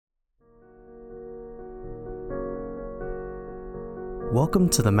Welcome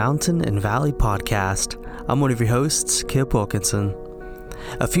to the Mountain and Valley Podcast. I'm one of your hosts, Kip Wilkinson.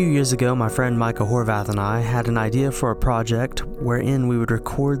 A few years ago, my friend Micah Horvath and I had an idea for a project wherein we would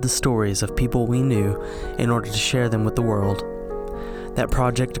record the stories of people we knew in order to share them with the world. That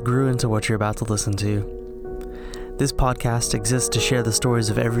project grew into what you're about to listen to. This podcast exists to share the stories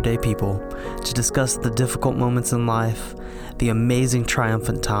of everyday people, to discuss the difficult moments in life, the amazing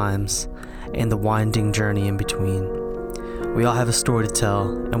triumphant times, and the winding journey in between. We all have a story to tell,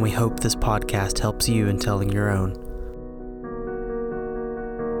 and we hope this podcast helps you in telling your own.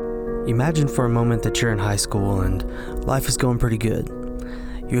 Imagine for a moment that you're in high school and life is going pretty good.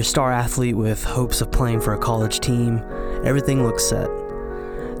 You're a star athlete with hopes of playing for a college team. Everything looks set.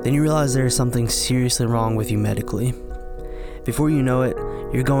 Then you realize there is something seriously wrong with you medically. Before you know it,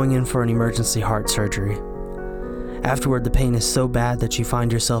 you're going in for an emergency heart surgery. Afterward, the pain is so bad that you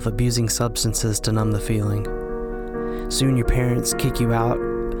find yourself abusing substances to numb the feeling. Soon your parents kick you out,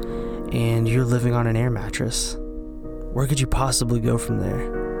 and you're living on an air mattress. Where could you possibly go from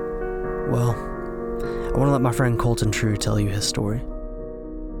there? Well, I want to let my friend Colton True tell you his story.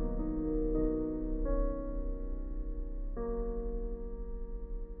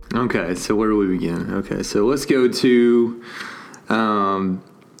 Okay, so where do we begin? Okay, so let's go to, I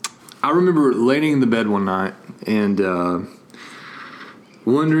remember laying in the bed one night and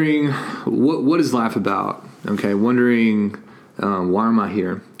wondering, what is life about? Okay, wondering why am I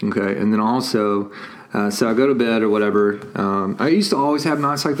here? Okay, and then also, so I go to bed or whatever. I used to always have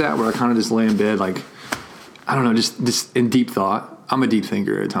nights like that where I kind of just lay in bed, like, I don't know, just in deep thought. I'm a deep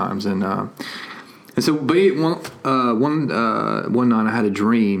thinker at times, and so, but one night I had a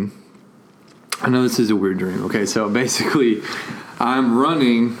dream. I know this is a weird dream. Okay, so basically, I'm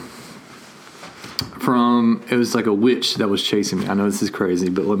running from, it was like a witch that was chasing me. I know this is crazy,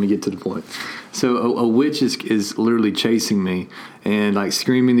 but let me get to the point. So a witch is literally chasing me and like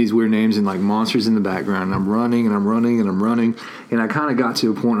screaming these weird names and like monsters in the background. And I'm running and I'm running and I'm running. And I kind of got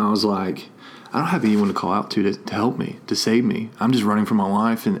to a point where I was like, I don't have anyone to call out to help me, to save me. I'm just running for my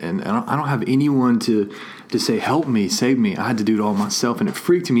life, and I don't have anyone to say, help me, save me. I had to do it all myself, and it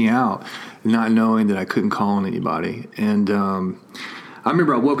freaked me out, not knowing that I couldn't call on anybody. And I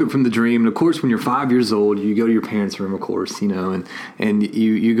remember I woke up from the dream, and of course, when you're 5 years old, you go to your parents' room, of course, and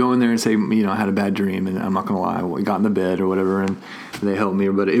you go in there and say, I had a bad dream, and I'm not gonna lie, I got in the bed or whatever, and they helped me.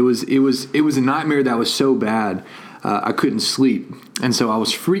 But it was a nightmare that was so bad. I couldn't sleep, and so I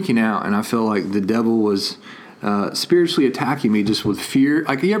was freaking out, and I felt like the devil was spiritually attacking me just with fear.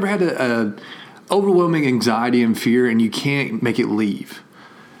 Like, you ever had a overwhelming anxiety and fear, and you can't make it leave?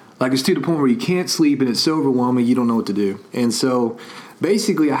 Like, it's to the point where you can't sleep, and it's so overwhelming you don't know what to do. And so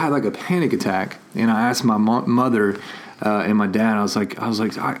basically I had like a panic attack, and I asked my mother and my dad, I was like,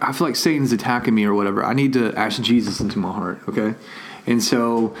 I feel like Satan's attacking me or whatever. I need to ask Jesus into my heart, okay? And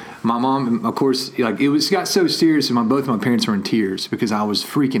so my mom, of course, like, got so serious, and both my parents were in tears because I was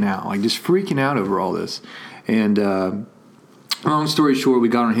freaking out, like just freaking out over all this. And long story short, we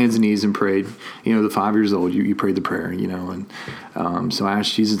got on our hands and knees and prayed. The 5 years old, you prayed the prayer, and so I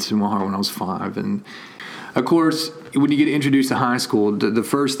asked Jesus in my heart when I was 5. And of course, when you get introduced to high school, the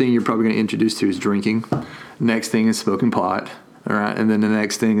first thing you're probably going to introduce to is drinking. Next thing is smoking pot, all right, and then the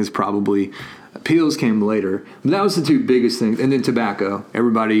next thing is probably pills came later. But that was the two biggest things. And then tobacco.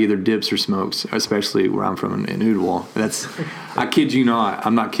 Everybody either dips or smokes, especially where I'm from in Oodwell. I kid you not.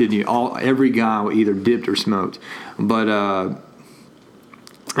 I'm not kidding you. Every guy either dipped or smoked. But,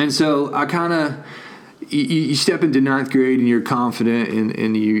 and so I kind of, you step into ninth grade and you're confident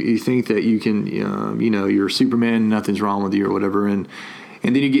and you think that you can, you're Superman, nothing's wrong with you or whatever. And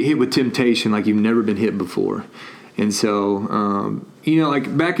then you get hit with temptation like you've never been hit before. And so,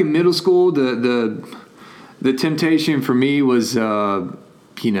 like back in middle school, the temptation for me was, did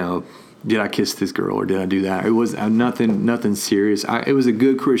I kiss this girl or did I do that? It was nothing serious. It was a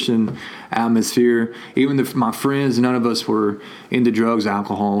good Christian atmosphere. Even my friends, none of us were into drugs,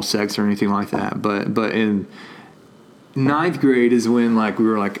 alcohol, sex, or anything like that. But in ninth grade is when like we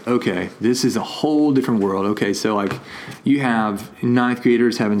were like, okay, this is a whole different world. Okay, so like you have ninth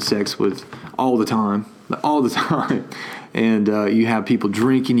graders having sex with all the time. And you have people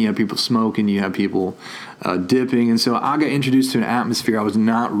drinking, you have people smoking, you have people dipping. And so I got introduced to an atmosphere I was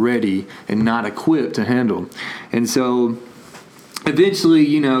not ready and not equipped to handle. And so eventually,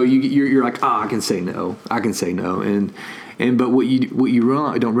 you're like, I can say no. But what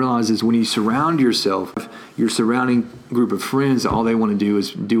you don't realize is when you surround yourself, your surrounding group of friends, all they want to do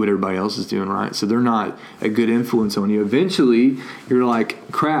is do what everybody else is doing, right? So they're not a good influence on you. Eventually, you're like,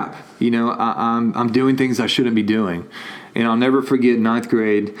 crap, I'm doing things I shouldn't be doing. And I'll never forget ninth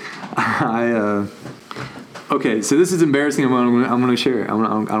grade. Okay, so this is embarrassing. I'm gonna share it.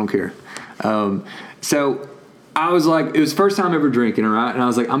 I don't care. So I was like, it was first time ever drinking, all right? And I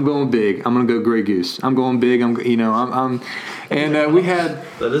was like, I'm going big. I'm gonna go Grey Goose. I'm going big. And we had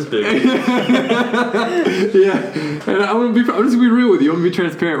that is big. yeah. And I'm just gonna be real with you. I'm gonna be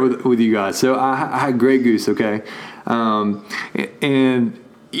transparent with you guys. So I had Grey Goose, okay, and.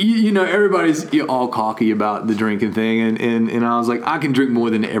 Everybody's all cocky about the drinking thing, and I was like, I can drink more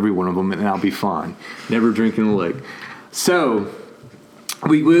than every one of them, and I'll be fine. Never drinking a lick. So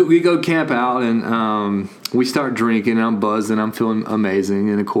we go camp out, and we start drinking, and I'm buzzed, and I'm feeling amazing,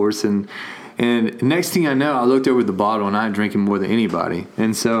 and of course, and next thing I know, I looked over at the bottle, and I'm drinking more than anybody,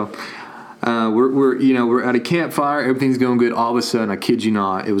 and so. We're at a campfire. Everything's going good. All of a sudden, I kid you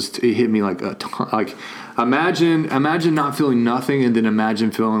not, it hit me like a ton, like imagine not feeling nothing, and then imagine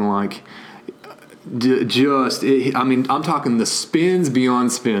feeling like I'm talking the spins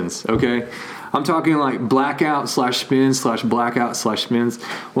beyond spins. Okay. I'm talking like blackout/spins/blackout/spins.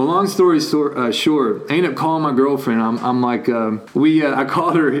 Well, long story short, I ended up calling my girlfriend. I'm like, I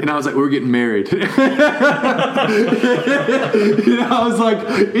called her and I was like, we're getting married. I was like,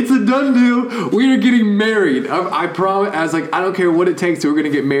 it's a done deal. We are getting married. I promise. I was like, I don't care what it takes. We're gonna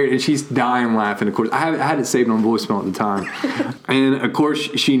get married. And she's dying laughing. Of course, I had it saved on voicemail at the time, and of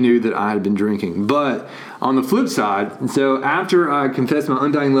course she knew that I had been drinking. But on the flip side, so after I confessed my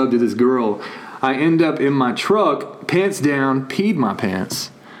undying love to this girl, I end up in my truck, pants down, peed my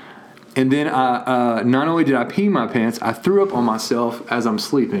pants. And then not only did I pee my pants, I threw up on myself as I'm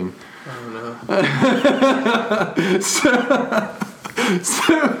sleeping. Oh, no.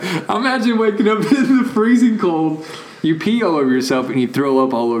 So imagine waking up in the freezing cold. You pee all over yourself and you throw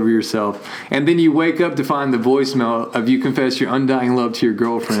up all over yourself. And then you wake up to find the voicemail of you confess your undying love to your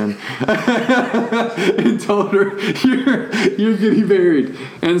girlfriend and told her you're getting married.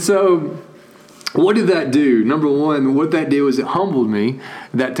 And so what did that do? Number one, what that did was it humbled me,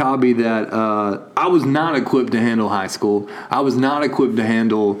 that taught me that I was not equipped to handle high school. I was not equipped to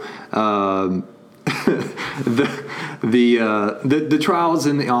handle the trials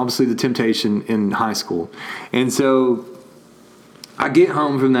and obviously the temptation in high school. And so I get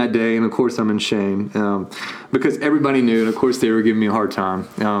home from that day, and of course I'm in shame because everybody knew, and of course they were giving me a hard time.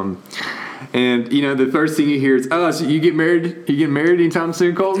 And the first thing you hear is, "Oh, so you get married? You get married anytime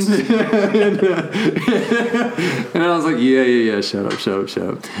soon, Colton?" and I was like, "Yeah. Shut up."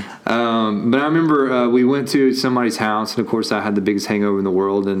 But I remember we went to somebody's house, and of course I had the biggest hangover in the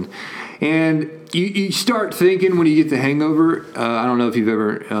world, and you start thinking when you get the hangover. I don't know if you've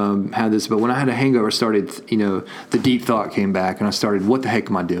ever had this, but when I had a hangover, I started, the deep thought came back, and I started, "What the heck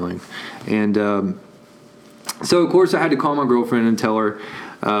am I doing?" And so of course I had to call my girlfriend and tell her.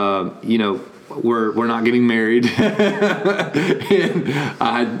 We're not getting married. And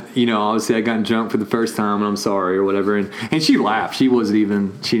obviously I got drunk for the first time, and I'm sorry or whatever. And she laughed. She didn't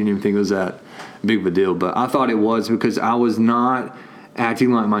even think it was that big of a deal. But I thought it was because I was not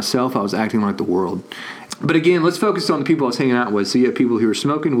acting like myself. I was acting like the world. But again, let's focus on the people I was hanging out with. So you have people who are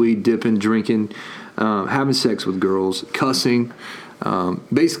smoking weed, dipping, drinking, having sex with girls, cussing,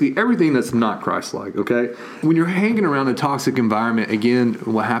 basically everything that's not Christ-like, okay? When you're hanging around a toxic environment, again,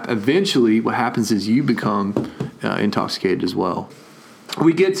 eventually what happens is you become intoxicated as well.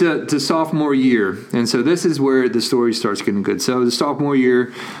 We get to sophomore year, and so this is where the story starts getting good. So the sophomore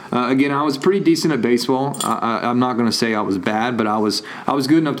year, again, I was pretty decent at baseball. I'm not going to say I was bad, but I was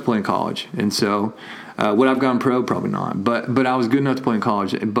good enough to play in college. And so would I've gone pro? Probably not. But I was good enough to play in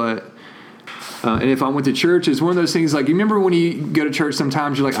college. And if I went to church, it's one of those things like, you remember when you go to church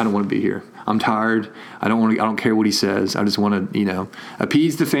sometimes you're like, I don't want to be here. I'm tired. I don't care what he says. I just want to,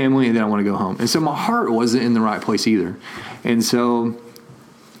 appease the family, and then I want to go home. And so my heart wasn't in the right place either. And so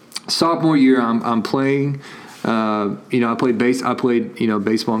sophomore year, I'm playing, I played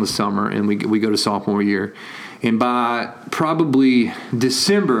baseball in the summer, and we go to sophomore year. And by probably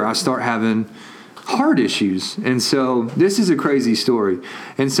December, I start having heart issues. And so this is a crazy story.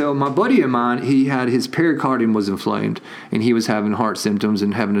 And so my buddy of mine, he had his pericardium was inflamed, and he was having heart symptoms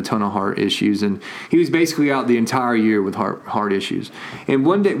and having a ton of heart issues. And he was basically out the entire year with heart issues. And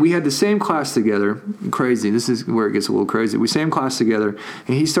one day we had the same class together. Crazy. This is where it gets a little crazy. We same class together,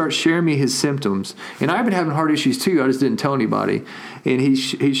 and he starts sharing me his symptoms. And I've been having heart issues too. I just didn't tell anybody. And he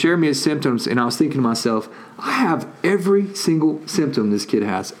shared me his symptoms, and I was thinking to myself, I have every single symptom this kid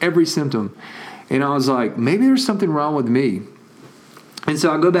has. Every symptom. And I was like, maybe there's something wrong with me. And so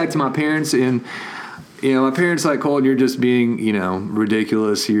I go back to my parents, and, my parents like, Colton, you're just being,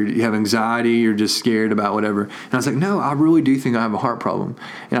 ridiculous. You have anxiety. You're just scared about whatever. And I was like, no, I really do think I have a heart problem.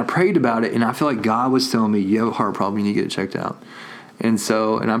 And I prayed about it, and I feel like God was telling me, you have a heart problem. You need to get it checked out. And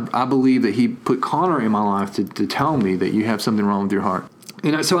so, I believe that he put Connor in my life to tell me that you have something wrong with your heart.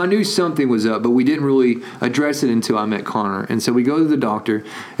 And so I knew something was up, but we didn't really address it until I met Connor. And so we go to the doctor,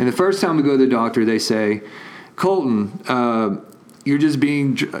 and the first time we go to the doctor, they say, Colton, you're just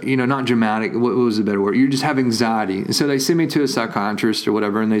being, not dramatic. What was the better word? You just have anxiety. And so they send me to a psychiatrist or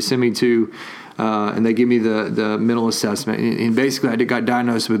whatever, and they send me to, and they give me the mental assessment. And basically, I got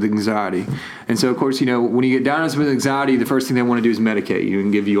diagnosed with anxiety. And so, of course, when you get diagnosed with anxiety, the first thing they want to do is medicate you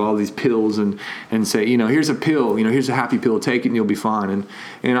and give you all these pills and say, here's a pill, here's a happy pill, take it and you'll be fine.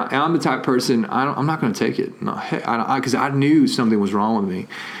 And I'm the type of person, I'm not going to take it. Because I knew something was wrong with me.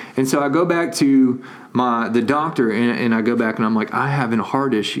 And so I go back to the doctor, and I go back and I'm like, I have a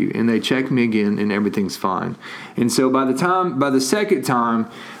heart issue. And they check me again, and everything's fine. And so by the second time,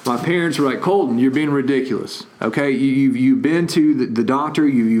 my parents were like, Colton, you're being ridiculous. Okay, you've been to the doctor,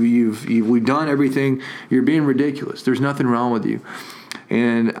 we've done everything. You're being ridiculous. There's nothing wrong with you.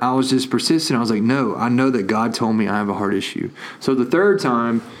 And I was just persistent. I was like, no, I know that God told me I have a heart issue. So the third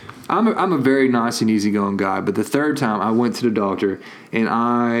time, I'm a very nice and easygoing guy, but the third time I went to the doctor, and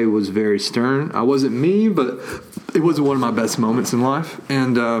I was very stern. I wasn't mean, but it wasn't one of my best moments in life.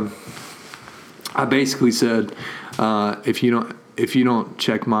 And I basically said, if you don't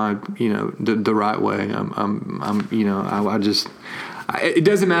check my, the right way, it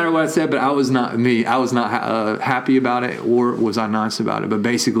doesn't matter what I said, but I was not me. I was not happy about it, or was I nice about it? But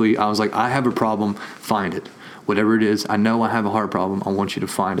basically, I was like, I have a problem. Find it. Whatever it is, I know I have a heart problem. I want you to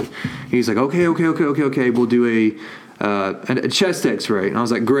find it. He's like, okay. We'll do a chest X-ray. And I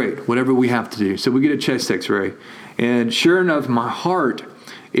was like, great, whatever we have to do. So we get a chest X-ray. And sure enough, my heart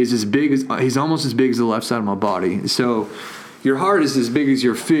is he's almost as big as the left side of my body. So your heart is as big as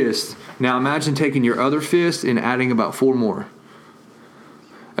your fist. Now imagine taking your other fist and adding about 4 more.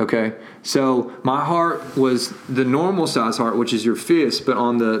 Okay, so my heart was the normal size heart, which is your fist, but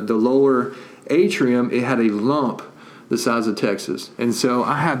on the lower atrium, it had a lump the size of Texas. And so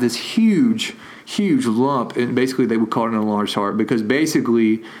I have this huge lump, and basically they would call it an enlarged heart, because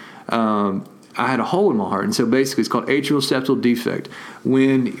basically I had a hole in my heart. And so basically it's called atrial septal defect.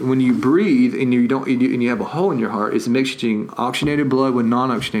 When you breathe and you have a hole in your heart, it's mixing oxygenated blood with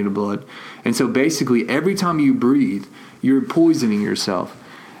non-oxygenated blood. And so basically every time you breathe, you're poisoning yourself.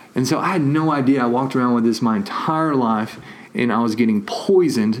 And so I had no idea. I walked around with this my entire life, and I was getting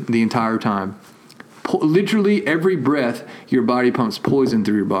poisoned the entire time. Literally every breath, your body pumps poison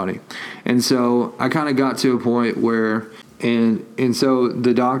through your body. And so I kind of got to a point where, and so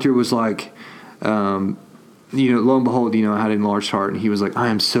the doctor was like, lo and behold, I had an enlarged heart, and he was like, I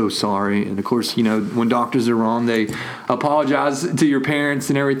am so sorry. And of course, when doctors are wrong, they apologize to your parents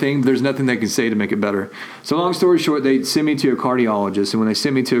and everything, but there's nothing they can say to make it better. So long story short, they sent me to a cardiologist. And when they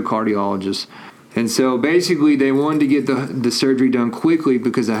sent me to a cardiologist, and so basically they wanted to get the surgery done quickly,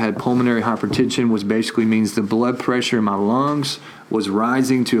 because I had pulmonary hypertension, which basically means the blood pressure in my lungs was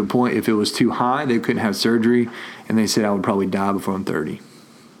rising to a point, if it was too high, they couldn't have surgery. And they said I would probably die before I'm 30.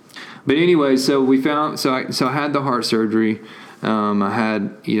 But anyway, so I had the heart surgery. I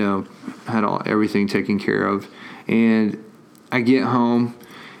had everything taken care of, and I get home,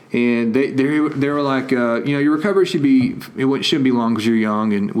 and they were like, your recovery shouldn't be long because you're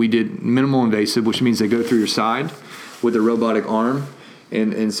young, and we did minimal invasive, which means they go through your side with a robotic arm,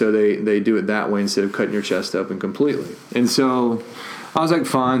 and so they do it that way instead of cutting your chest open completely. And so I was like,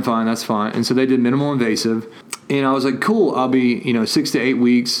 fine, that's fine. And so they did minimal invasive, and I was like, cool, I'll be 6 to 8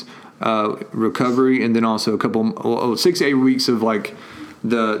 weeks. Recovery, and then also 6 to 8 weeks of like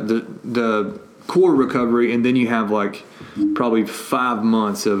the core recovery, and then you have like probably 5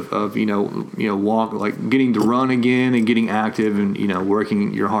 months of walk, like getting to run again and getting active and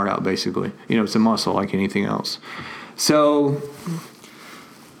working your heart out basically. It's a muscle like anything else. So,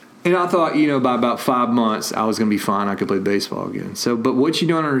 and I thought by about 5 months I was gonna be fine. I could play baseball again. So, but what you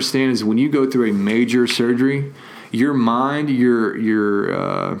don't understand is when you go through a major surgery, your mind, your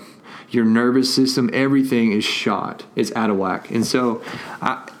nervous system, everything is shot. It's out of whack. And so,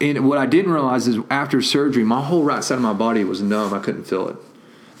 what I didn't realize is after surgery, my whole right side of my body was numb. I couldn't feel it.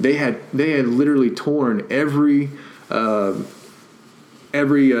 They had literally torn every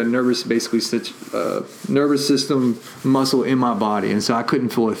nervous system muscle in my body, and so I couldn't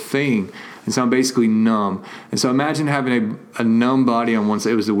feel a thing. And so I'm basically numb. And so imagine having a numb body on one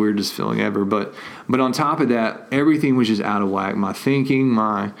side. It was the weirdest feeling ever. But on top of that, everything was just out of whack. My thinking,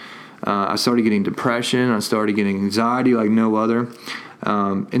 I started getting depression. I started getting anxiety like no other.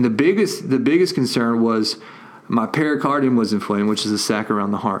 And the biggest concern was my pericardium was inflamed, which is a sac around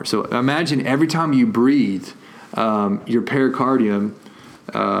the heart. So imagine every time you breathe, your pericardium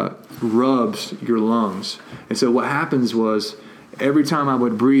rubs your lungs. And so what happens was every time I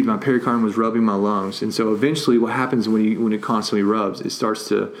would breathe, my pericardium was rubbing my lungs. And so eventually what happens when it constantly rubs, it starts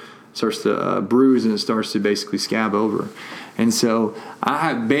to bruise, and it starts to basically scab over. And so I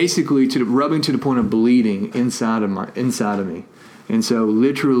had basically rubbing to the point of bleeding inside of me. And so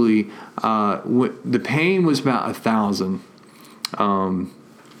literally the pain was about 1,000.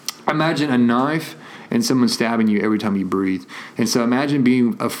 Imagine a knife and someone stabbing you every time you breathe. And so imagine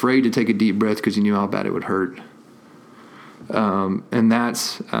being afraid to take a deep breath because you knew how bad it would hurt. And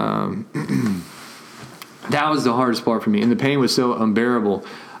that's that was the hardest part for me. And the pain was so unbearable.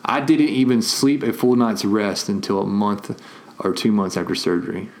 I didn't even sleep a full night's rest until a month or 2 months after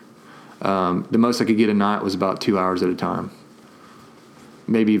surgery. The most I could get a night was about 2 hours at a time.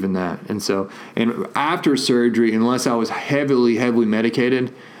 Maybe even that. And after surgery, unless I was heavily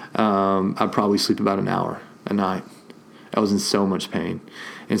medicated, I'd probably sleep about an hour a night. I was in so much pain.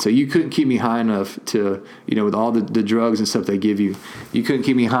 And so you couldn't keep me high enough to, with all the drugs and stuff they give you, you couldn't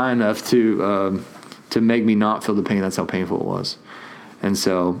keep me high enough to make me not feel the pain. That's how painful it was. And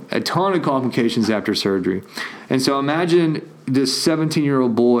so a ton of complications after surgery. And so imagine this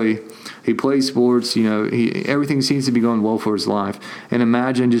 17-year-old boy, he plays sports, everything seems to be going well for his life. And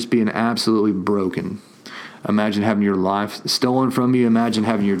imagine just being absolutely broken. Imagine having your life stolen from you. Imagine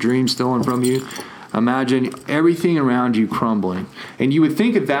having your dreams stolen from you. Imagine everything around you crumbling. And you would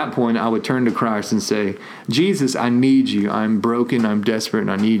think at that point I would turn to Christ and say, Jesus, I need you. I'm broken, I'm desperate, and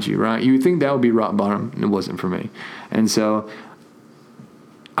I need you, right? You would think that would be rock bottom, and it wasn't for me. And so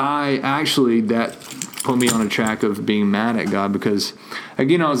that put me on a track of being mad at God because,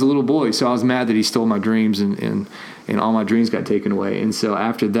 again, I was a little boy, so I was mad that he stole my dreams and all my dreams got taken away. And so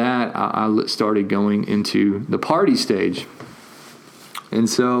after that, I started going into the party stage. And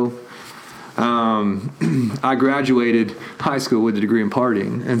so I graduated high school with a degree in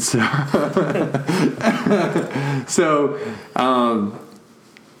partying. And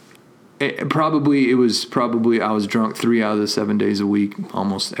I was drunk 3 out of the 7 days a week,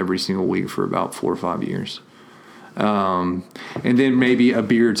 almost every single week for about 4 or 5 years. And then maybe a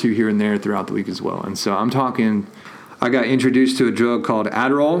beer or two here and there throughout the week as well. And so I'm talking, I got introduced to a drug called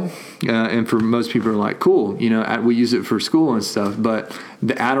Adderall. And for most people are like, cool, we use it for school and stuff. But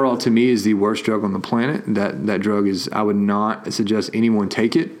the Adderall to me is the worst drug on the planet. That drug is, I would not suggest anyone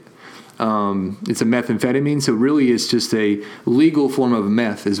take it. It's a methamphetamine, so really it's just a legal form of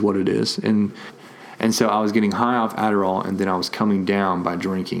meth is what it is. And so I was getting high off Adderall, and then I was coming down by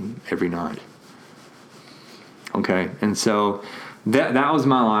drinking every night. Okay, and so that was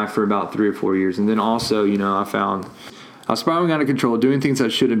my life for about 3 or 4 years. And then also, I found I was spiraling out of control, doing things I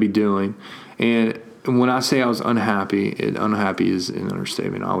shouldn't be doing. And when I say I was unhappy, unhappy is an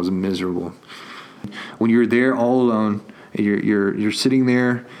understatement. I was miserable. When you're there all alone, you're sitting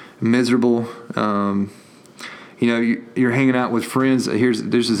there miserable. You're hanging out with friends. There's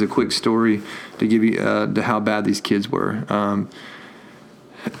just a quick story to give you to how bad these kids were.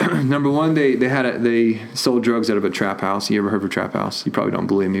 Number one, they sold drugs out of a trap house. You ever heard of a trap house? You probably don't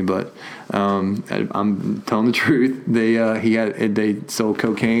believe me, but I'm telling the truth. They sold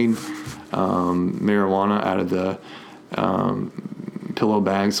cocaine, marijuana out of the pillow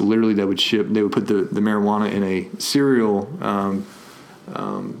bags. Literally, they would put the marijuana in a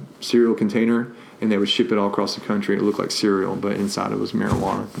cereal container, and they would ship it all across the country. It looked like cereal, but inside it was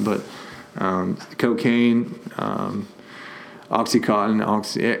marijuana. But cocaine, Oxycontin,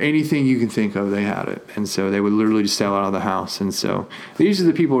 anything you can think of, they had it. And so they would literally just sell out of the house. And so these are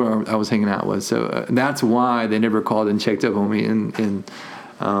the people I was hanging out with. So that's why they never called and checked up on me in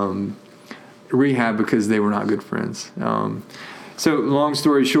rehab, because they were not good friends. So long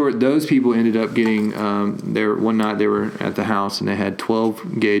story short, those people ended up getting, one night they were at the house and they had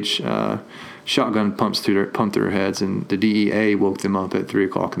 12 gauge shotgun pumped through their heads, and the DEA woke them up at 3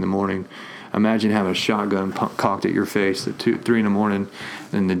 o'clock in the morning. Imagine having a shotgun cocked at your face at 3 in the morning,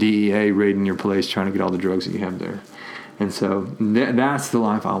 and the DEA raiding your place trying to get all the drugs that you have there. And so that's the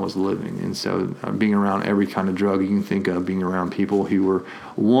life I was living. And so being around every kind of drug you can think of, being around people who were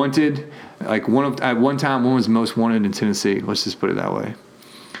wanted. Like at one time, one was most wanted in Tennessee. Let's just put it that way.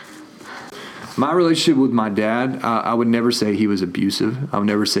 My relationship with my dad, I would never say he was abusive. I would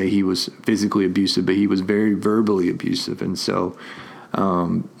never say he was physically abusive, but he was very verbally abusive. And so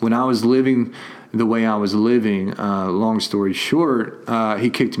when I was living the way I was living, long story short, he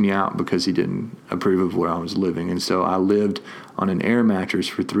kicked me out because he didn't approve of where I was living. And so I lived on an air mattress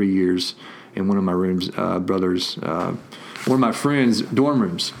for 3 years in one of my rooms, one of my friends' dorm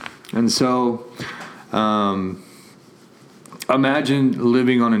rooms. And so imagine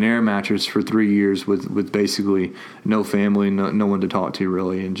living on an air mattress for 3 years with basically no family, no one to talk to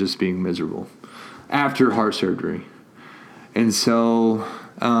really, and just being miserable after heart surgery. And so,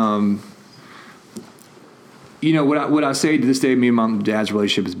 would I say to this day, me and my dad's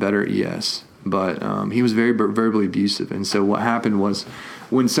relationship is better? Yes. But he was very verbally abusive. And so what happened was,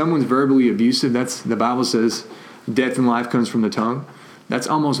 when someone's verbally abusive, the Bible says death and life comes from the tongue. That's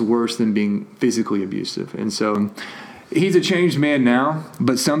almost worse than being physically abusive. And so he's a changed man now,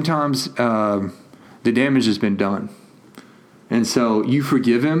 but sometimes the damage has been done. And so you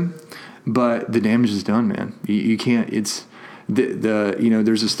forgive him, but the damage is done, man. You can't, it's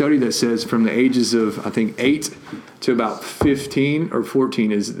there's a study that says from the ages of, I think, 8 to about 15 or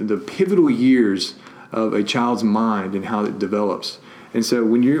 14 is the pivotal years of a child's mind and how it develops. And so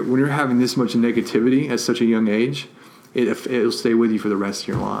when you're having this much negativity at such a young age, it'll stay with you for the rest of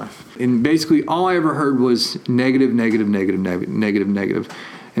your life. And basically all I ever heard was negative.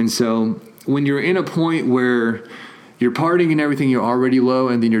 And so when you're in a point where you're partying and everything, you're already low,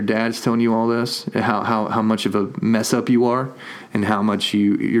 and then your dad's telling you all this, how much of a mess up you are, and how much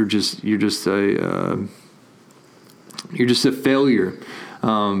you're just a failure.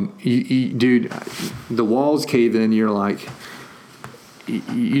 Dude, the walls cave in. You're like,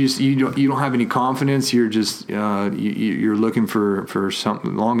 you don't have any confidence. You're just you're looking for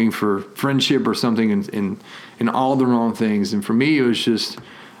something, longing for friendship or something, in all the wrong things. And for me, it was just.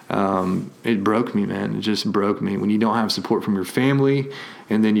 It broke me, man. It just broke me. When you don't have support from your family,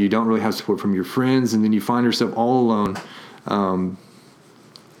 and then you don't really have support from your friends, and then you find yourself all alone,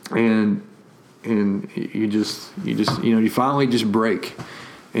 and you finally just break.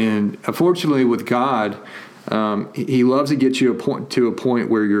 And unfortunately, with God, He loves to get you to a point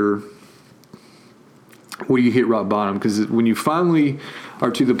where you hit rock bottom. Because when you finally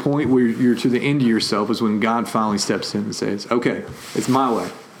are to the point where you're to the end of yourself, is when God finally steps in and says, "Okay, it's my way.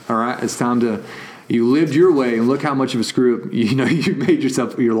 All right, it's time to. You lived your way, and look how much of a screw up you made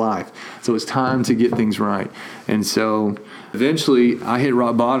yourself for your life. So it's time to get things right." And so eventually, I hit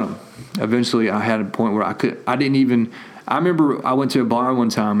rock bottom. Eventually, I had a point where I remember I went to a bar one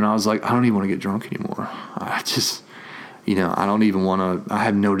time, and I was like, I don't even want to get drunk anymore. I just, I don't even want to. I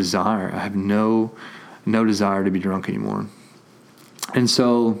have no desire. I have no desire to be drunk anymore. And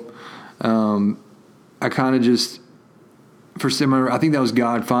so, I kind of just. I think that was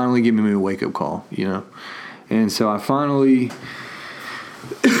God finally giving me a wake-up call, And so I finally,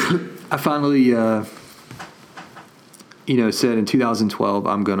 said in 2012,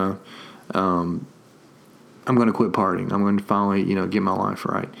 I'm gonna quit partying. I'm going to finally, get my life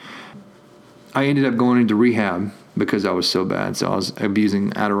right. I ended up going into rehab because I was so bad. So I was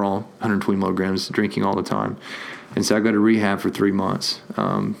abusing Adderall, 120 milligrams, drinking all the time. And so I go to rehab for 3 months.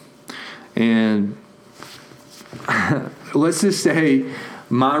 And let's just say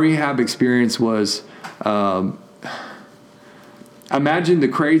my rehab experience was, imagine the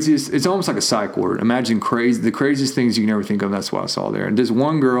craziest, it's almost like a psych ward. Imagine the craziest things you can ever think of. That's what I saw there. And this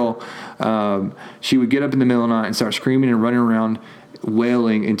one girl, she would get up in the middle of the night and start screaming and running around,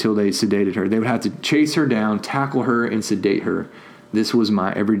 wailing until they sedated her. They would have to chase her down, tackle her, and sedate her. This was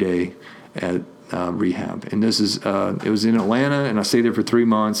my everyday at rehab. And this is it was in Atlanta, and I stayed there for 3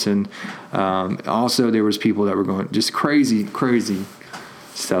 months. And also there was people that were going just crazy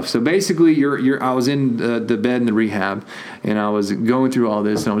stuff. So basically, I was in the bed in the rehab, and I was going through all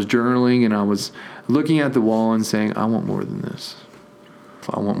this, and I was journaling, and I was looking at the wall and saying, I want more than this.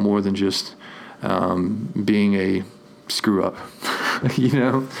 I want more than just being a screw up,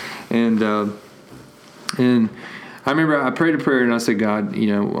 And I remember I prayed a prayer, and I said, God,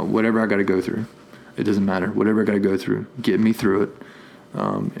 whatever I got to go through, it doesn't matter. Whatever I got to go through, get me through it,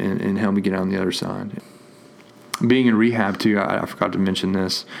 and help me get out on the other side. Being in rehab too, I forgot to mention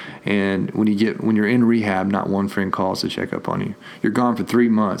this. And when you're in rehab, not one friend calls to check up on you. You're gone for 3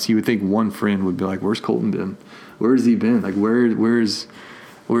 months. You would think one friend would be like, "Where's Colton been? Where has he been? Like, where is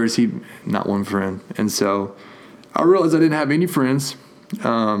he?" Not one friend. And so I realized I didn't have any friends.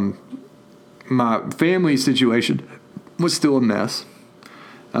 My family situation was still a mess.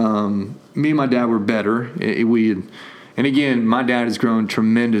 Me and my dad were better. And again, my dad has grown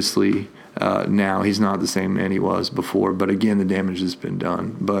tremendously. Now he's not the same man he was before, but again, the damage has been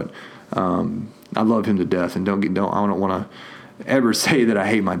done. But I love him to death, and I don't want to ever say that I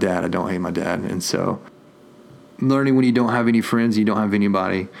hate my dad. I don't hate my dad. And so, learning when you don't have any friends, you don't have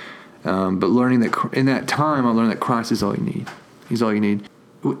anybody, but learning that in that time, I learned that Christ is all you need. He's all you need.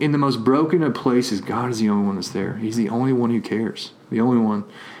 In the most broken of places, God is the only one that's there. He's the only one who cares. The only one.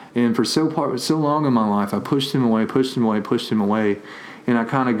 And for so long in my life, I pushed him away. And I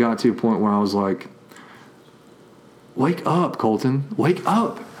kind of got to a point where I was like, wake up, Colton. Wake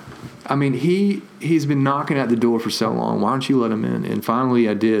up. I mean, he's been knocking at the door for so long. Why don't you let him in? And finally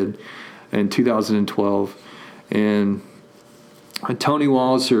I did in 2012. And Tony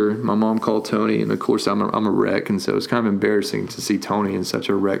Walser, my mom called Tony, and of course I'm a wreck, and so it's kind of embarrassing to see Tony in such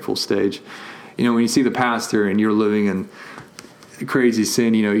a wreckful stage. You know, when you see the pastor and you're living in crazy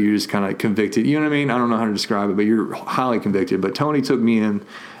sin, you know, you're just kind of convicted. You know what I mean? I don't know how to describe it, but you're highly convicted. But Tony took me in,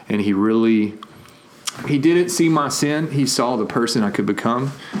 and he didn't see my sin. He saw the person I could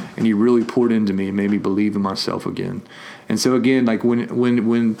become, and he really poured into me and made me believe in myself again. And so again, like when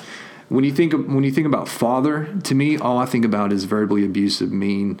you think about father, to me, all I think about is verbally abusive,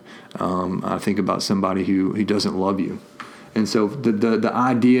 mean. I think about somebody who doesn't love you. And so the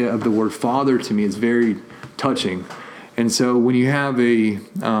idea of the word father to me is very touching. And so when you have a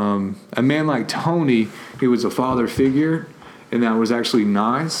man like Tony, who was a father figure, and that was actually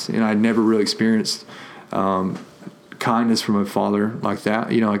nice, and I'd never really experienced kindness from a father like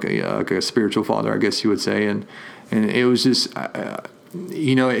that, you know, like a spiritual father, I guess you would say, and it was just,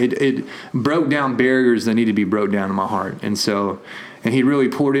 you know, it broke down barriers that need to be broke down in my heart, and he really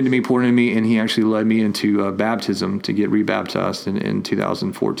poured into me, and he actually led me into baptism to get rebaptized in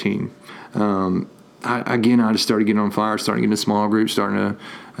 2014. I just started getting on fire, starting getting a small group, starting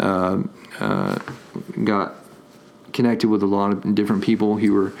to got connected with a lot of different people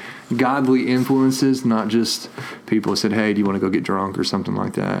who were godly influences, not just people who said, hey, do you want to go get drunk or something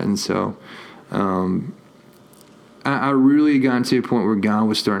like that. And so I really got to a point where God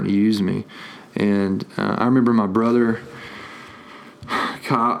was starting to use me. And I remember my brother,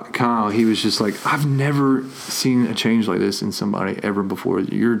 Kyle, he was just like, I've never seen a change like this in somebody ever before.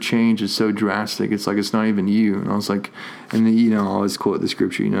 Your change is so drastic. It's like it's not even you. And I was like, and then, you know, I always quote the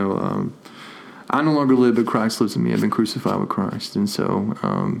scripture, you know, I no longer live, but Christ lives in me. I've been crucified with Christ. And so,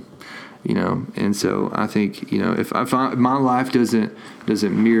 you know, and so I think, you know, if my life doesn't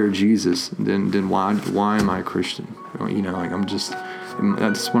mirror Jesus, then why am I a Christian? You know, like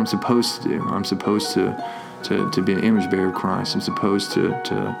that's what I'm supposed to do. I'm supposed to be an image bearer of Christ. I'm supposed to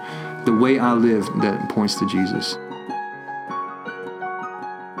the way I live that points to Jesus.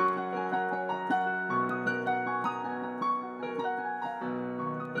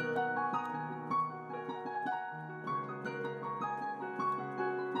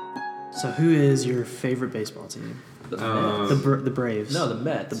 So who is your favorite baseball team? The Braves. No, the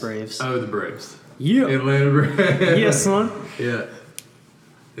Mets. The Braves. Oh, the Braves. Yeah. Atlanta Braves. Yes, son. Yeah.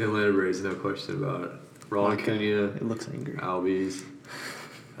 Atlanta Braves, no question about it. Ron Acuna. It looks angry. Albies.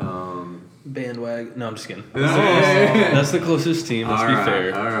 Bandwagon. No, I'm just kidding. Oh. That's the closest team. Let's be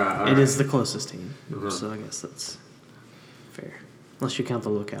fair. All right. It is the closest team. Uh-huh. So I guess that's fair. Unless you count the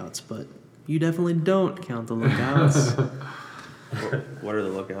Lookouts, but you definitely don't count the Lookouts. What are the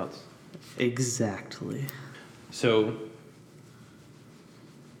Lookouts? Exactly. So,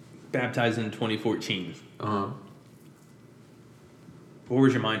 baptized in 2014. Uh-huh. Where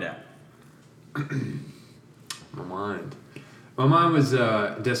was your mind at? My mind was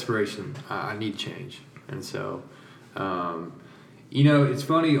desperation. I need change. And so, you know, it's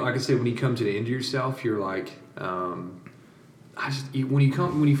funny, like I said, when you come to the end of yourself, you're like, when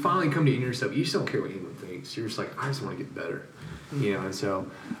you finally come to the end of yourself, you just don't care what anyone thinks. You're just like, I just want to get better. You know, and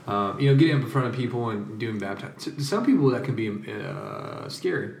so, you know, getting up in front of people and doing baptism. To some people that can be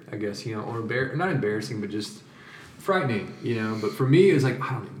scary, I guess, you know, or not embarrassing, but just frightening, you know. But for me, it was like,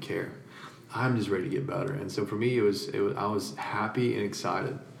 I don't even care. I'm just ready to get better. And so for me, it was I was happy and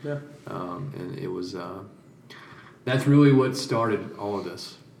excited. Yeah. And it was that's really what started all of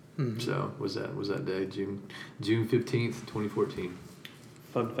this. Mm-hmm. So was that day, June 15th, 2014.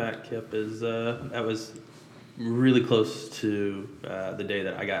 Fun fact, Kip, is that was really close to the day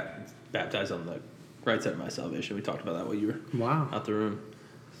that I got baptized on the right side of my salvation. We talked about that while you were out the room.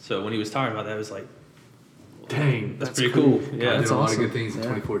 So when he was talking about that, I was like, dang, that's pretty cool. Yeah, I did that's a lot awesome. of good things in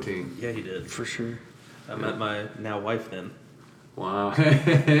 2014. Yeah, he did. For sure. I met my now wife then. Wow.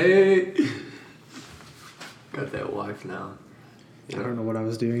 Hey. Got that wife now. I don't know what I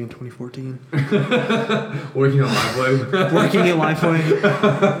was doing in 2014. Working on Lifeway. Working at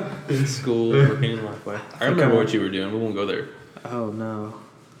Lifeway. In school, working in Lifeway. I remember what you were doing. We won't go there. Oh, no.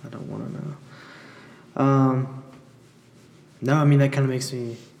 I don't want to know. No, I mean, that kind of makes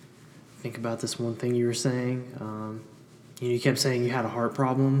me think about this one thing you were saying. You kept saying you had a heart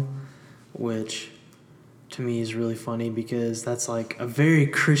problem, which to me is really funny because that's like a very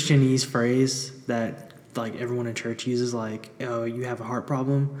Christianese phrase that like everyone in church uses, like, oh, you have a heart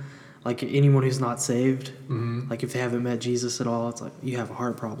problem. Like anyone who's not saved, like if they haven't met Jesus at all, it's like you have a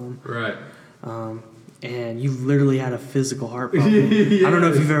heart problem. Right. And you literally had a physical heart problem. Yes. I don't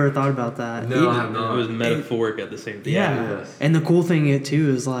know if you've ever thought about that. No, I have not. It was metaphoric at the same time. Yeah. Yes. And the cool thing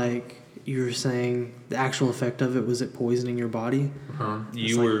too is like you were saying the actual effect of it was it poisoning your body.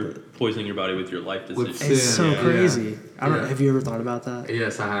 You were poisoning your body with your life decisions. It's so crazy. I don't know. Have you ever thought about that?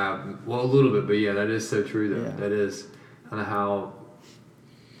 Yes, I have. Well, a little bit, but yeah, that is so true. Though that is kind of how.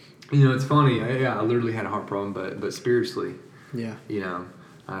 It's funny. I literally had a heart problem, but spiritually, I had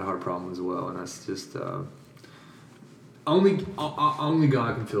a heart problem as well, and that's just only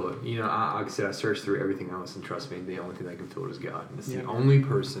God can feel it. Like I said, I searched through everything else, and trust me, the only thing that can feel it is God. And it's the only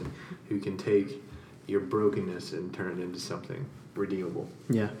person who can take your brokenness and turn it into something redeemable.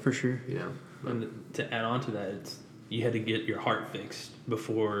 Yeah, for sure. And to add on to that, you had to get your heart fixed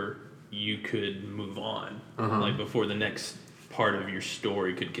before you could move on, like before the next part of your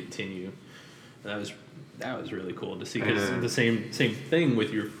story could continue. And that was really cool to see, because the same thing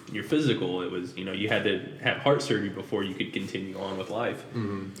with your physical. It was you had to have heart surgery before you could continue on with life.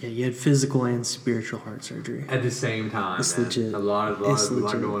 Yeah, you had physical and spiritual heart surgery at the same time. It's legit. A lot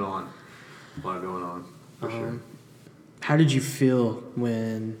going on. For sure. How did you feel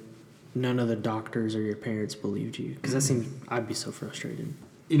when none of the doctors or your parents believed you? Because that seems, I'd be so frustrated.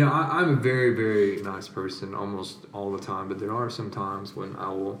 I'm a very, very nice person almost all the time, but there are some times when I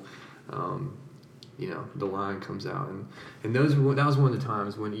will, the line comes out. And that was one of the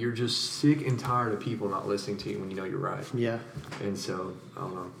times when you're just sick and tired of people not listening to you when you know you're right. Yeah. And so, I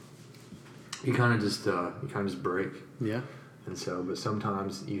don't know. You kind of just break. Yeah. And so, but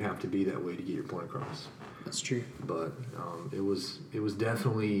sometimes you have to be that way to get your point across. That's true. But it was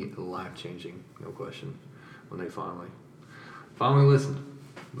definitely life-changing, no question, when they finally listened.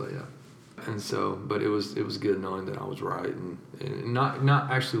 But yeah, and so, but it was good knowing that I was right, and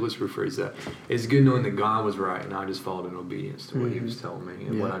not actually, let's rephrase that. It's good knowing that God was right, and I just followed in obedience to what He was telling me,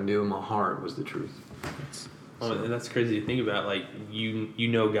 and what I knew in my heart was the truth. And that's crazy to think about. Like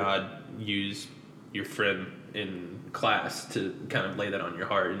God used your friend in class to kind of lay that on your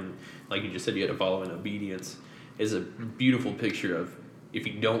heart, and like you just said, you had to follow in obedience. Is a beautiful picture of, if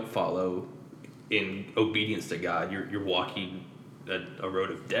you don't follow in obedience to God, you're walking a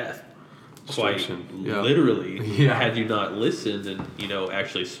road of death, quite literally. Had you not listened and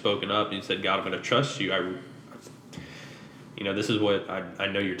actually spoken up and said, God, I'm going to trust you. This is what I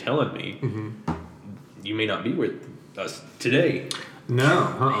know you're telling me. You may not be with us today.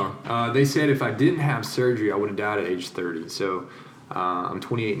 No, they said if I didn't have surgery, I would have died at age 30. So I'm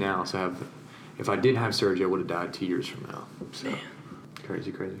 28 now. So if I didn't have surgery, I would have died 2 years from now. So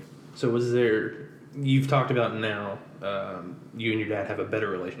crazy. So was there? You've talked about now. You and your dad have a better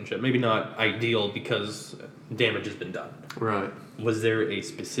relationship. Maybe not ideal because damage has been done. Right. Was there a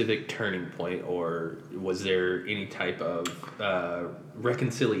specific turning point, or was there any type of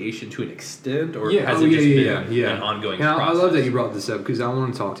reconciliation to an extent, or has it just been an ongoing process? I love that you brought this up, because I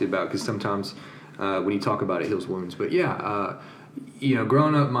want to talk to you about, because sometimes when you talk about it, heals wounds. But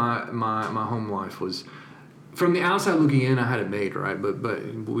growing up, my home life was, from the outside looking in, I had it made, right? But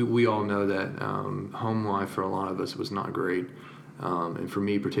we all know that home life for a lot of us was not great. And for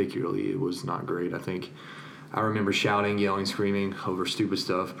me particularly, it was not great. I remember shouting, yelling, screaming over stupid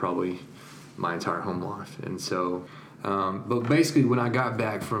stuff probably my entire home life. And so, but basically when I got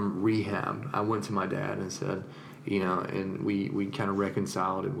back from rehab, I went to my dad and said, and we kind of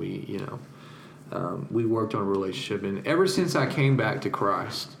reconciled, and we worked on a relationship. And ever since I came back to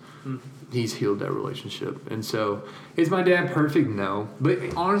Christ, He's healed that relationship. And so, is my dad perfect? No. But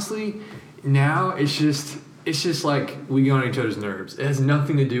honestly, now it's just like we get on each other's nerves. It has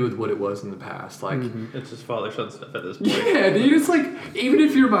nothing to do with what it was in the past. Like it's just father-son stuff at this point. Yeah, dude. It's like, even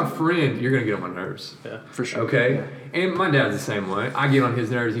if you're my friend, you're gonna get on my nerves. Yeah, for sure. Okay. Yeah. And my dad's the same way. I get on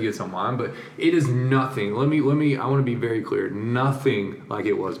his nerves, he gets on mine. But it is nothing. Let me. I want to be very clear. Nothing like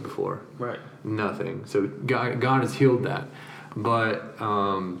it was before. Right. Nothing. So God has healed that.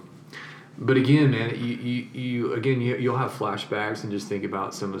 But again, man, you'll have flashbacks and just think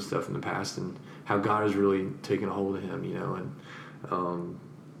about some of the stuff in the past and how God has really taken a hold of him, and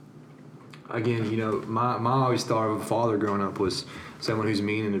again, my always thought of a father growing up was someone who's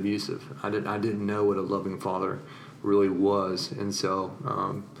mean and abusive. I didn't know what a loving father really was, and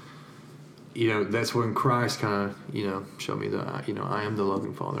so that's when Christ kind of showed me that I am the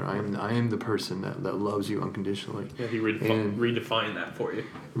loving father. I am the person that loves you unconditionally. Yeah, he redefined that for you.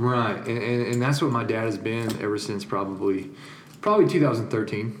 Right, and that's what my dad has been ever since probably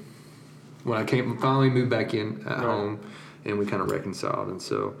 2013, when I finally moved back in at home, and we kind of reconciled. And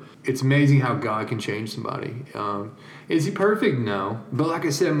so it's amazing how God can change somebody. Is he perfect? No, but like I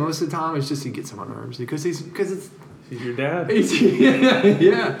said, most of the time it's just he gets on my nerves because it's. He's your dad.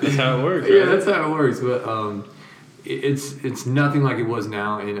 Yeah. That's how it works. Yeah, right? that's how it works. But it's nothing like it was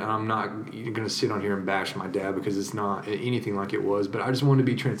now, and I'm not going to sit on here and bash my dad because it's not anything like it was. But I just wanted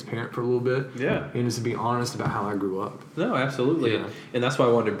to be transparent for a little bit, and just to be honest about how I grew up. No, absolutely, and that's why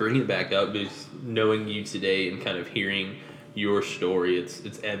I wanted to bring it back up, because knowing you today and kind of hearing your story,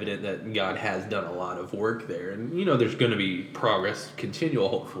 it's evident that God has done a lot of work there, and there's going to be progress, continual,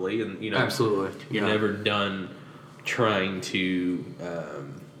 hopefully, and absolutely, you're never done trying to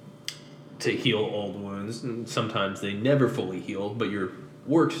heal old wounds, and sometimes they never fully heal, but you're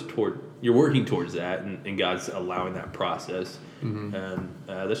working towards that, and God's allowing that process, and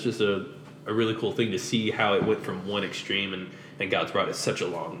that's just a really cool thing to see how it went from one extreme, and God's brought it such a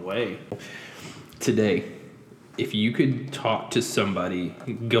long way. Today, if you could talk to somebody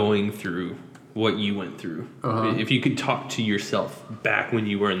going through what you went through, if you could talk to yourself back when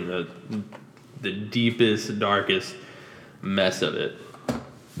you were in the deepest, darkest mess of it,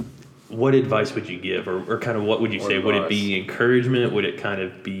 what advice would you give, or kind of what would you say? Advice. Would it be encouragement? Would it kind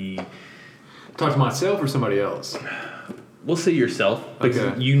of be... Talk to myself or somebody else? We'll say yourself.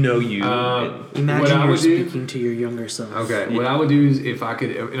 Okay. You. Imagine you're speaking to your younger self. Okay. Yeah. What I would do is, if I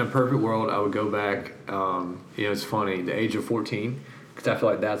could, in a perfect world, I would go back, it's funny, the age of 14, because I feel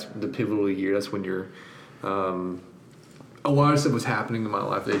like that's the pivotal year. That's when you're... a lot of stuff was happening in my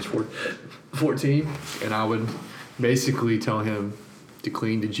life at age 14, and I would basically tell him to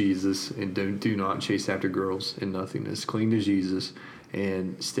cling to Jesus and do not chase after girls and nothingness. Cling to Jesus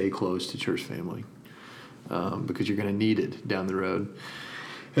and stay close to church family, because you're going to need it down the road.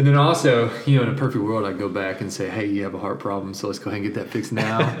 And then also, in a perfect world, I'd go back and say, hey, you have a heart problem, so let's go ahead and get that fixed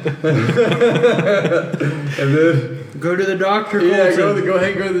now. And then... Go to the doctor. Yeah, go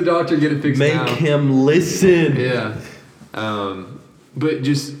ahead and go to the doctor, get it fixed now. Make him listen. Yeah. But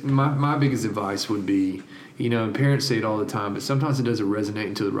just my biggest advice would be, parents say it all the time, but sometimes it doesn't resonate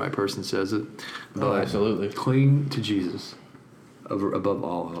until the right person says it. But absolutely. Cling to Jesus above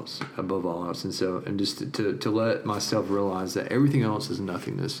all else. And just to let myself realize that everything else is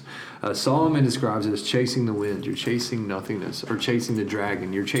nothingness. Solomon describes it as chasing the wind. You're chasing nothingness, or chasing the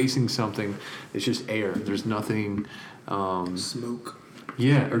dragon. You're chasing something that's just air. There's nothing... smoke.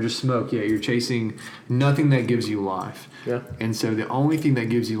 Yeah, or just smoke. Yeah, you're chasing nothing that gives you life. Yeah. And so the only thing that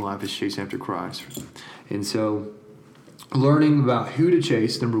gives you life is chasing after Christ. And so learning about who to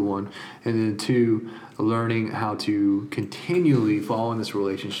chase, number one, and then two, learning how to continually follow in this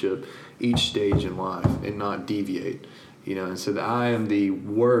relationship each stage in life and not deviate. And so that I am the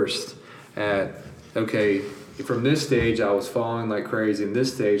worst at, from this stage I was falling like crazy, and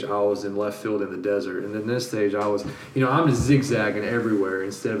this stage I was in left field in the desert, and then this stage I was, I'm just zigzagging everywhere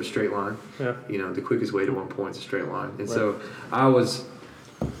instead of a straight line. Yeah. The quickest way to one point is a straight line. And so I was...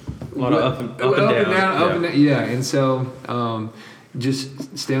 A lot of up and down. Yeah. And so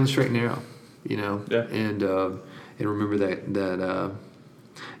just stay on the straight and narrow, and remember that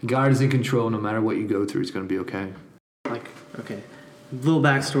God is in control. No matter what you go through, it's going to be okay. Little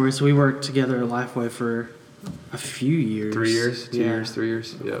backstory. So we worked together at Lifeway for a few years. 3 years? 2 years? 3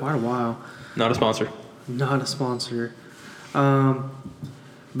 years? Yeah. Quite a while. Not a sponsor.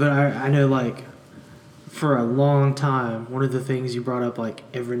 But I know, for a long time, one of the things you brought up,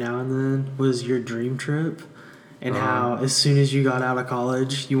 every now and then, was your dream trip, and how as soon as you got out of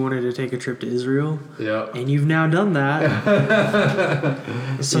college, you wanted to take a trip to Israel. Yeah. And you've now done that.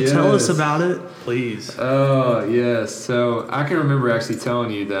 So tell us about it. Please. Oh, yes. So I can remember actually telling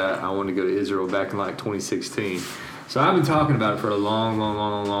you that I wanted to go to Israel back in 2016. So I've been talking about it for a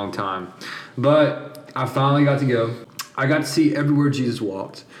long time. But I finally got to go. I got to see everywhere Jesus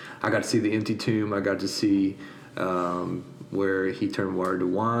walked. I got to see the empty tomb. I got to see where he turned water to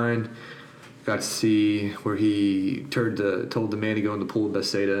wine. Got to see where he told the man to go in the pool of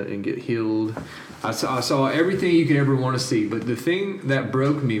Bethsaida and get healed. I saw everything you could ever want to see. But the thing that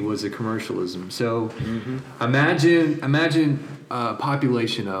broke me was the commercialism. So imagine a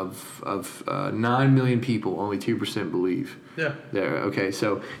population of 9 million people, only 2% believe. Yeah. There. Okay.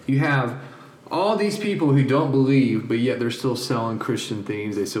 So you have all these people who don't believe, but yet they're still selling Christian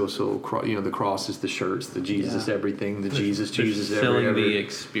things. They still sell, the crosses, the shirts, the Jesus, everything, Jesus, selling the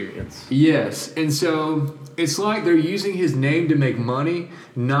experience. Yes, and so it's like they're using his name to make money,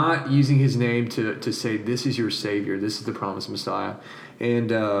 not using his name to say, this is your Savior, this is the promised Messiah. And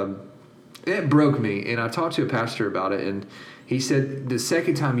it broke me, and I talked to a pastor about it, and he said the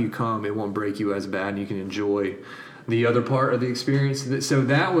second time you come, it won't break you as bad, and you can enjoy the other part of the experience. So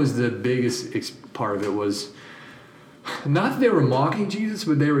that was the biggest part of it, was not that they were mocking Jesus,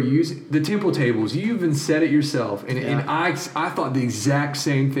 but they were using the temple tables. You even said it yourself. And I thought the exact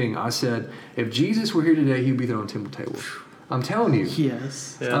same thing. I said, if Jesus were here today, he'd be throwing temple tables. I'm telling you.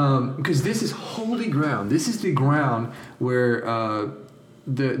 Yes. Because this is holy ground. This is the ground where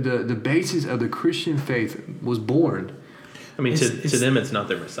the basis of the Christian faith was born. I mean, to them, it's not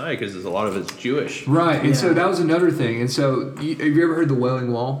their Messiah because a lot of it's Jewish. Right, and so that was another thing. And so, have you ever heard the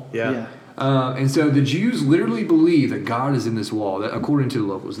Wailing Wall? Yeah. And so the Jews literally believe that God is in this wall. That, according to the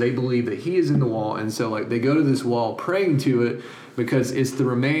locals, they believe that He is in the wall. And so, like, they go to this wall praying to it because it's the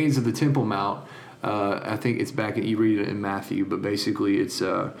remains of the Temple Mount. I think it's back you read it in Matthew, but basically it's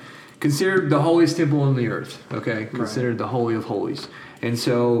considered the holiest temple on the earth. Okay, considered the Holy of Holies. And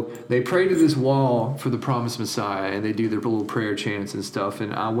so they pray to this wall for the promised Messiah, and they do their little prayer chants and stuff.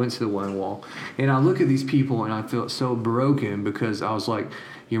 And I went to the Wailing Wall, and I look at these people, and I felt so broken because I was like,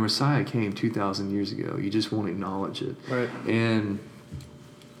 your Messiah came 2,000 years ago. You just won't acknowledge it. Right. And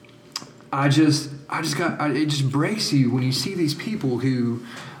it just breaks you when you see these people who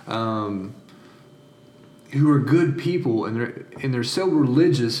are good people, and they're so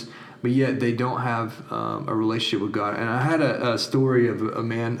religious, but yet they don't have a relationship with God. And I had a story of a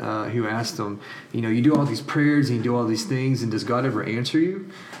man who asked them, you do all these prayers and you do all these things, and does God ever answer you?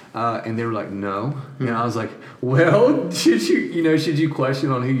 And they were like, no. And I was like, well, should you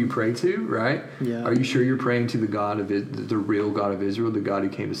question on who you pray to, right? Yeah. Are you sure you're praying to the God of it, the real God of Israel, the God who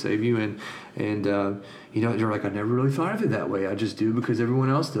came to save you? And they're like, I never really thought of it that way. I just do because everyone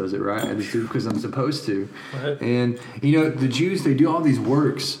else does it, right? I just do because I'm supposed to. Right. And, the Jews, they do all these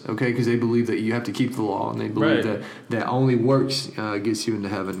works, okay, because they believe that you have to keep the law, and they believe that only works gets you into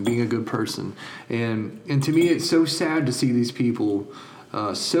heaven, being a good person. And to me, it's so sad to see these people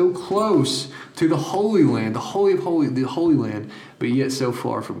so close to the Holy Land, the Holy of Holies, the Holy Land, but yet so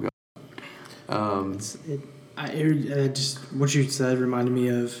far from God. Just what you said reminded me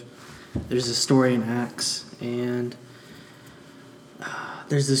of, there's a story in Acts, and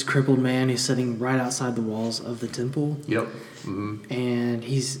there's this crippled man who's sitting right outside the walls of the temple. Yep. Mm-hmm. And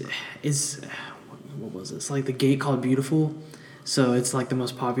what was it? It's like the gate called Beautiful. So it's like the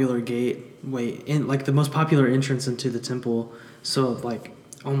most popular the most popular entrance into the temple. So like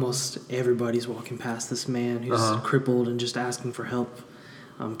almost everybody's walking past this man who's crippled and just asking for help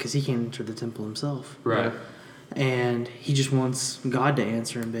because he can't enter the temple himself. Right. And he just wants God to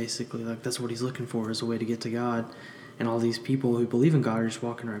answer him, basically. Like, that's what he's looking for, is a way to get to God. And all these people who believe in God are just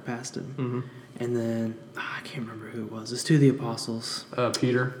walking right past him. Mm-hmm. And then, I can't remember who it was. It's two of the apostles.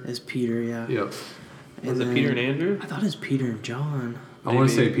 Peter. It's Peter, yeah. Yep. Was it Peter and Andrew? I thought it was Peter and John. I want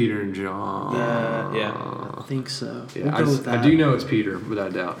to say Peter and John. Yeah. I think so. Yeah, we'll go with that. I do know it's Peter,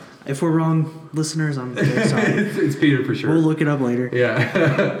 without doubt. If we're wrong, listeners, I'm very sorry. It's Peter for sure. We'll look it up later.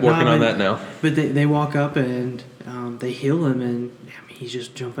 Yeah. Working on that now. But they walk up and they heal him, and he's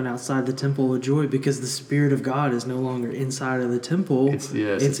just jumping outside the temple with joy because the Spirit of God is no longer inside of the temple. It's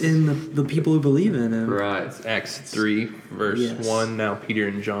in the people who believe in him. Right. It's Acts 3, verse 1. Now Peter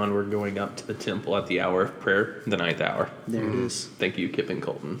and John were going up to the temple at the hour of prayer, the 9th hour. There it is. Thank you, Kip and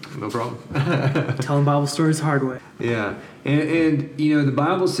Colton. No problem. Telling Bible stories the hard way. Yeah. And the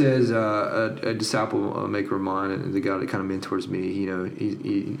Bible says a disciple maker of mine, and the guy that kind of mentors me,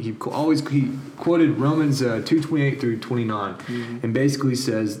 he quoted Romans 2:28 through 29, and basically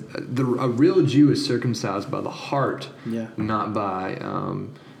says a real Jew is circumcised by the heart, not by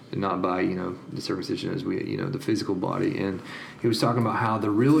the circumcision as we the physical body. And he was talking about how the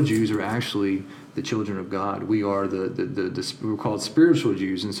real Jews are actually the children of God. We are we're called spiritual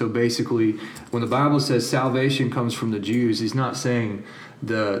Jews. And so basically, when the Bible says salvation comes from the Jews, he's not saying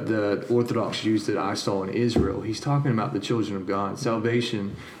the Orthodox Jews that I saw in Israel. He's talking about the children of God.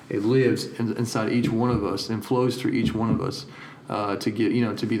 Salvation, it lives inside each one of us and flows through each one of us to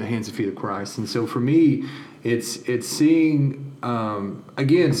get to be the hands and feet of Christ. And so for me, it's seeing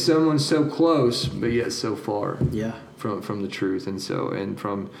again someone so close but yet so far from the truth, and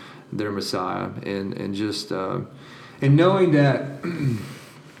from their Messiah, and just and knowing that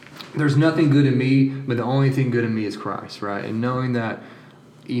there's nothing good in me, but the only thing good in me is Christ, right? And knowing that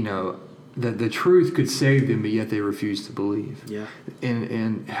that the truth could save them, but yet they refuse to believe. Yeah.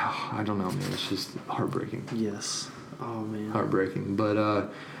 And I don't know, man. It's just heartbreaking. Yes. Oh man. Heartbreaking, but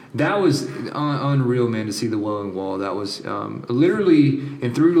that was unreal, man, to see the Wailing Wall. That was literally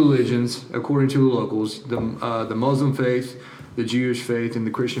in 3 religions, according to the locals, the Muslim faith, the Jewish faith, and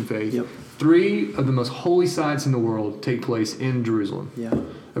the Christian faith. Yep. 3 of the most holy sites in the world take place in Jerusalem. Yeah.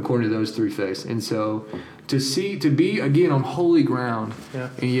 According to those 3 faiths. And so to be again on holy ground,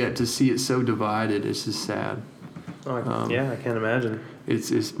 and yet to see it so divided, it's just sad. I can't imagine.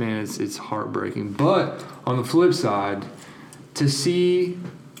 It's heartbreaking. But on the flip side, to see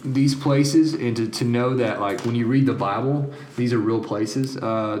these places and to know that, like, when you read the Bible, these are real places.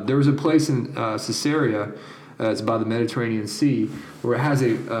 There was a place in Caesarea It's by the Mediterranean Sea, where it has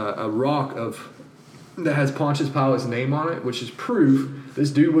a rock that has Pontius Pilate's name on it, which is proof this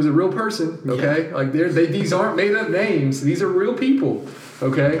dude was a real person. Okay, like these aren't made up names; these are real people.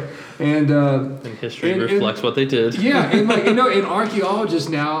 Okay, and history reflects what they did. Yeah, and and archaeologists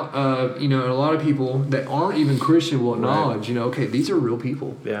now, and a lot of people that aren't even Christian will acknowledge, okay, these are real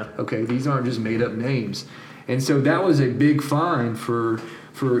people. Yeah. Okay, these aren't just made up names, and so that was a big find for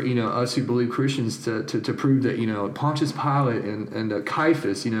us who believe Christians to prove that Pontius Pilate and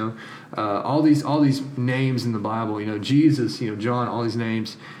Caiaphas, all these names in the Bible, Jesus, John, all these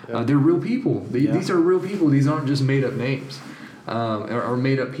names, they're real people. These are real people. These aren't just made up names. Or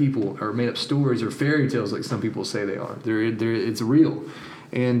made up people, or made up stories, or fairy tales, like some people say they are. It's real,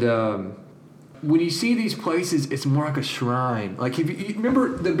 and when you see these places, it's more like a shrine. Like if you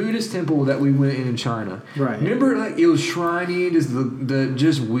remember the Buddhist temple that we went in China, right? Remember, like it was shriney, just the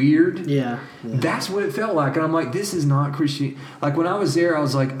just weird. Yeah. That's what it felt like, and I'm like, this is not Christian. Like when I was there, I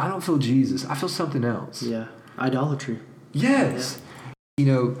was like, I don't feel Jesus. I feel something else. Yeah, idolatry. Yes. Yeah.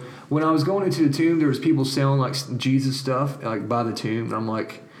 When I was going into the tomb, there was people selling like Jesus stuff like by the tomb, and I'm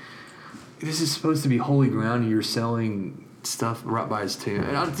like, this is supposed to be holy ground, and you're selling stuff right by his tomb.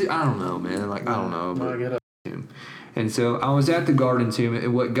 And I don't know, man. Like I don't know. But, I get it. And so I was at the garden tomb,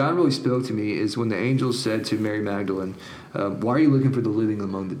 and what God really spoke to me is when the angel said to Mary Magdalene, "Why are you looking for the living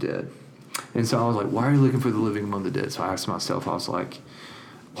among the dead?" And so I was like, "Why are you looking for the living among the dead?" So I asked myself, I was like,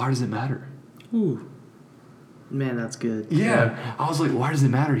 "Why does it matter?" Ooh. Man, that's good. Yeah. I was like, why does it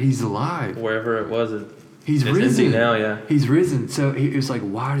matter? He's alive. Wherever it was, he's it's risen. empty now, yeah. He's risen. So it was like,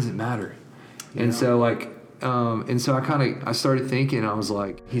 why does it matter? Yeah. And so I started thinking, I was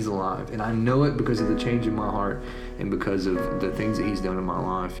like, he's alive. And I know it because of the change in my heart and because of the things that he's done in my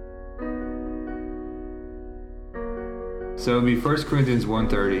life. So it'll be 1 Corinthians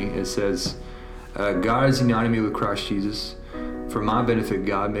 1:30. It says, God has united me with Christ Jesus. For my benefit,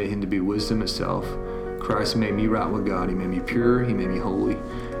 God made him to be wisdom itself. Christ made me right with God. He made me pure. He made me holy.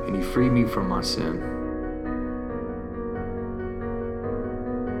 And he freed me from my sin.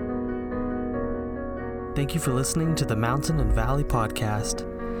 Thank you for listening to the Mountain and Valley Podcast.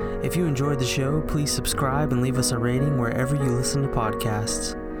 If you enjoyed the show, please subscribe and leave us a rating wherever you listen to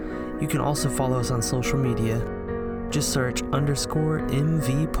podcasts. You can also follow us on social media. Just search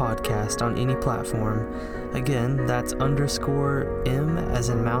 _MV Podcast on any platform. Again, that's _M as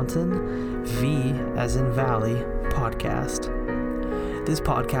in mountain, V as in valley, podcast. This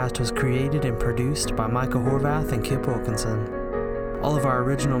podcast was created and produced by Micah Horvath and Kip Wilkinson. All of our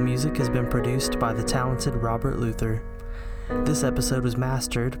original music has been produced by the talented Robert Luther. This episode was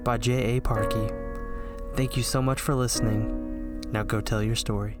mastered by J.A. Parkey. Thank you so much for listening. Now go tell your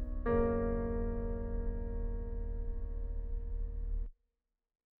story.